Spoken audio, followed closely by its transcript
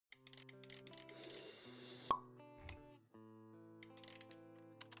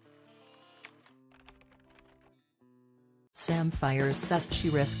Faiers says she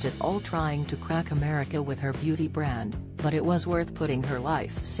risked it all trying to crack America with her beauty brand, but it was worth putting her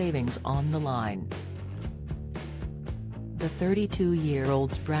life savings on the line. The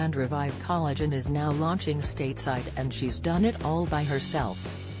 32-year-old's brand Revive Collagen is now launching stateside, and she's done it all by herself.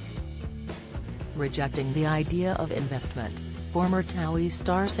 Rejecting the idea of investment, former TOWIE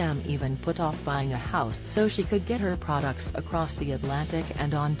star Sam even put off buying a house so she could get her products across the Atlantic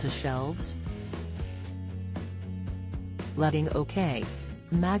and onto shelves. Letting OK!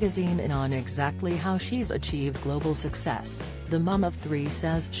 Magazine in on exactly how she's achieved global success, the mum of three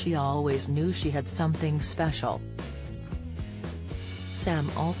says she always knew she had something special. Sam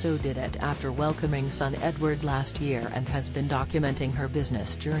also did it after welcoming son Edward last year and has been documenting her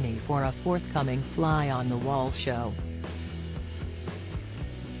business journey for a forthcoming Fly on the Wall show.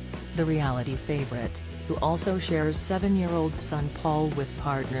 The reality favorite, who also shares 7-year-old son Paul with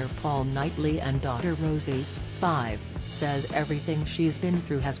partner Paul Knightley and daughter Rosie, 5, says everything she's been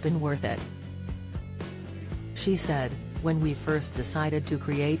through has been worth it. She said, "When we first decided to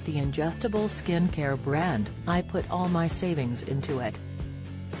create the ingestible skincare brand, I put all my savings into it.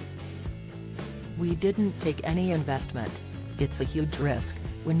 We didn't take any investment. It's a huge risk,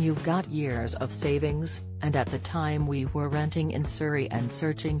 when you've got years of savings, and at the time we were renting in Surrey and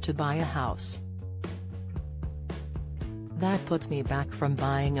searching to buy a house. That put me back from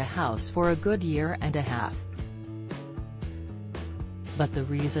buying a house for a good year and a half. But the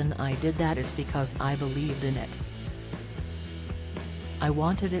reason I did that is because I believed in it. I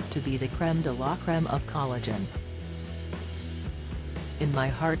wanted it to be the crème de la crème of collagen. In my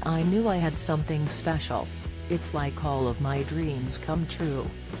heart I knew I had something special. It's like all of my dreams come true."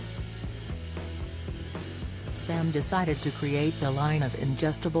 Sam decided to create the line of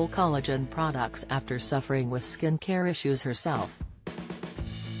ingestible collagen products after suffering with skincare issues herself.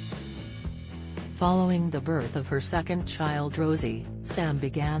 Following the birth of her second child Rosie, Sam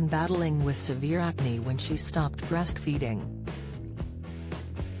began battling with severe acne when she stopped breastfeeding.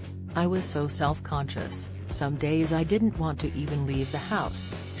 "I was so self-conscious, some days I didn't want to even leave the house,"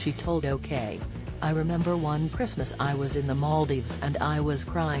 she told OK! "I remember one Christmas I was in the Maldives and I was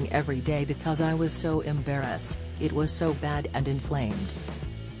crying every day because I was so embarrassed, it was so bad and inflamed.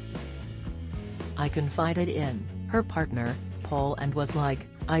 I confided in her partner, Paul, and was like,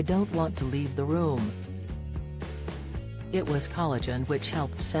 I don't want to leave the room." It was collagen which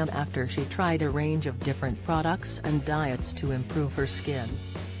helped Sam after she tried a range of different products and diets to improve her skin.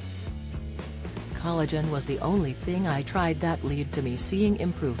 "Collagen was the only thing I tried that led to me seeing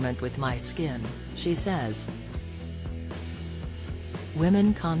improvement with my skin," she says.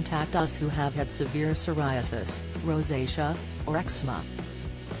 Women contact us who have had severe psoriasis, rosacea, or eczema.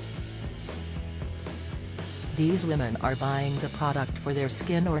 These women are buying the product for their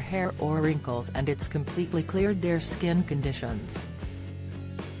skin or hair or wrinkles, and it's completely cleared their skin conditions.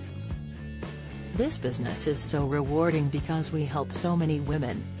 This business is so rewarding because we help so many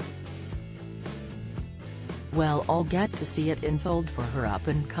women. Well, I'll get to see it unfold for her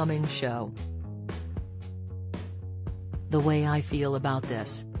up-and-coming show. The way I feel about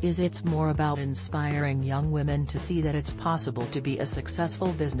this, is it's more about inspiring young women to see that it's possible to be a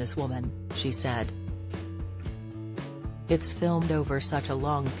successful businesswoman," she said. "It's filmed over such a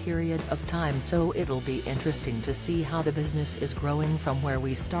long period of time, so it'll be interesting to see how the business is growing from where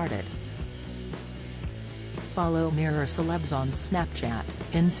we started." Follow Mirror Celebs on Snapchat,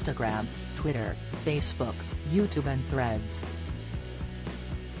 Instagram, Twitter, Facebook, YouTube and Threads.